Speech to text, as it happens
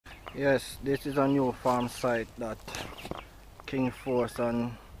Yes, this is a new farm site that King Force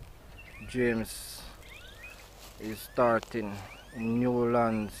and James is starting in new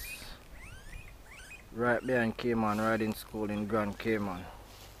lands right behind Cayman Riding School in Grand Cayman.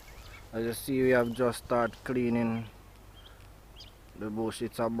 As you see, we have just started cleaning the bush.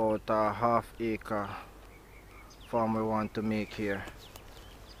 It's about a half-acre farm we want to make here.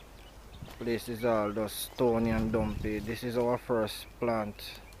 Place is all just stony and dumpy. This is our first plant,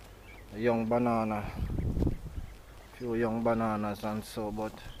 a young banana, few young bananas and so,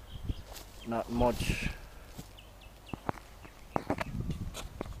 but not much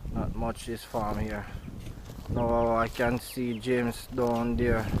is farm here. Now I can see James down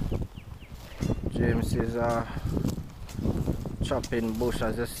there. James is chopping bush.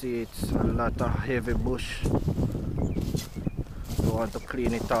 As you see, it's a lot of heavy bush. We want to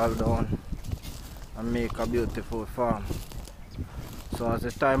clean it all down and make a beautiful farm. So as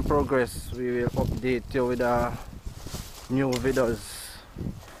the time progresses, we will update you with new videos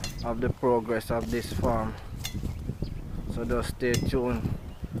of the progress of this farm. So just stay tuned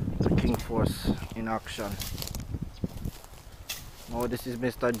to King Force in action. Now this is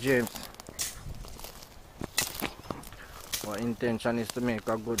Mr. James. Our intention is to make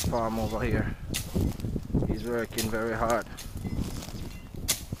a good farm over here. He's working very hard.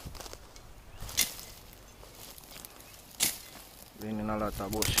 Cleaning a lot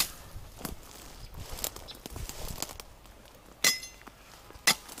of bush.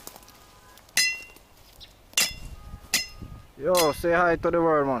 Yo, say hi to the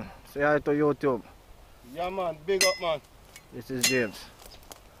world, man. Say hi to YouTube. Yeah, man. Big up, man. This is James.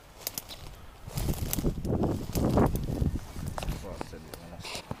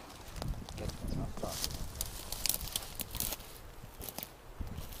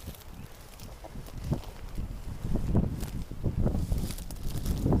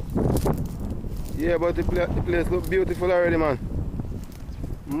 Yeah, but the place look beautiful already, man.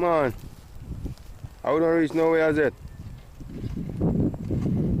 Man, I wouldn't reach nowhere as yet.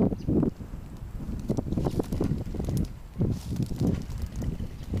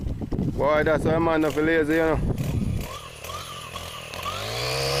 Boy, that's why man not lazy, you know.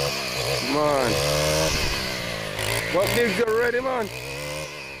 Man. What gigs you ready, man?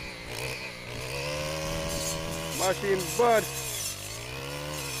 Machine bad.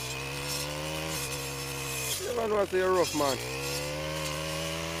 You man want to say you're rough, man.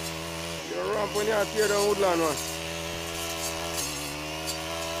 You're ramp when you have to tear down woodland, man.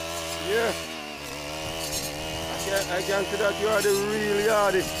 Yeah. I can see that you are the real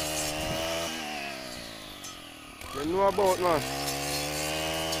yardie. You know about, man.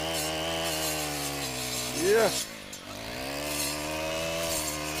 Yeah.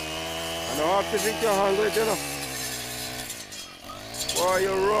 I don't have to think you handle it, you know. Boy,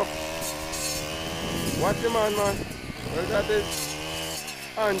 you're rough. Watch the man, man. Well, that is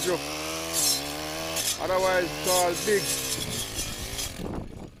Andrew. Otherwise called Big.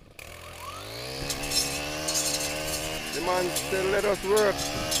 The man said, let us work.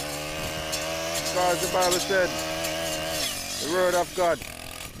 Because the Bible said, the word of God.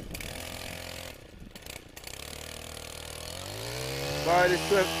 By the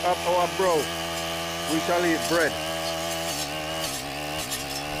sweat of our brow, we shall eat bread.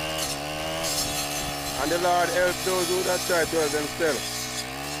 And the Lord help those who that try to help themselves.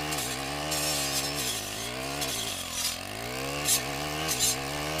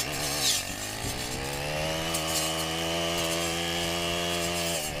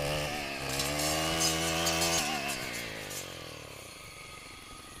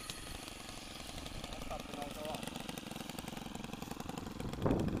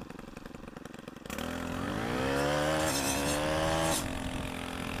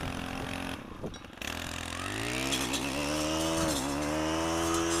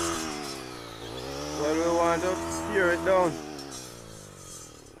 Well, we want to tear it down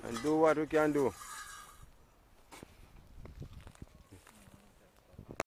and do what we can do.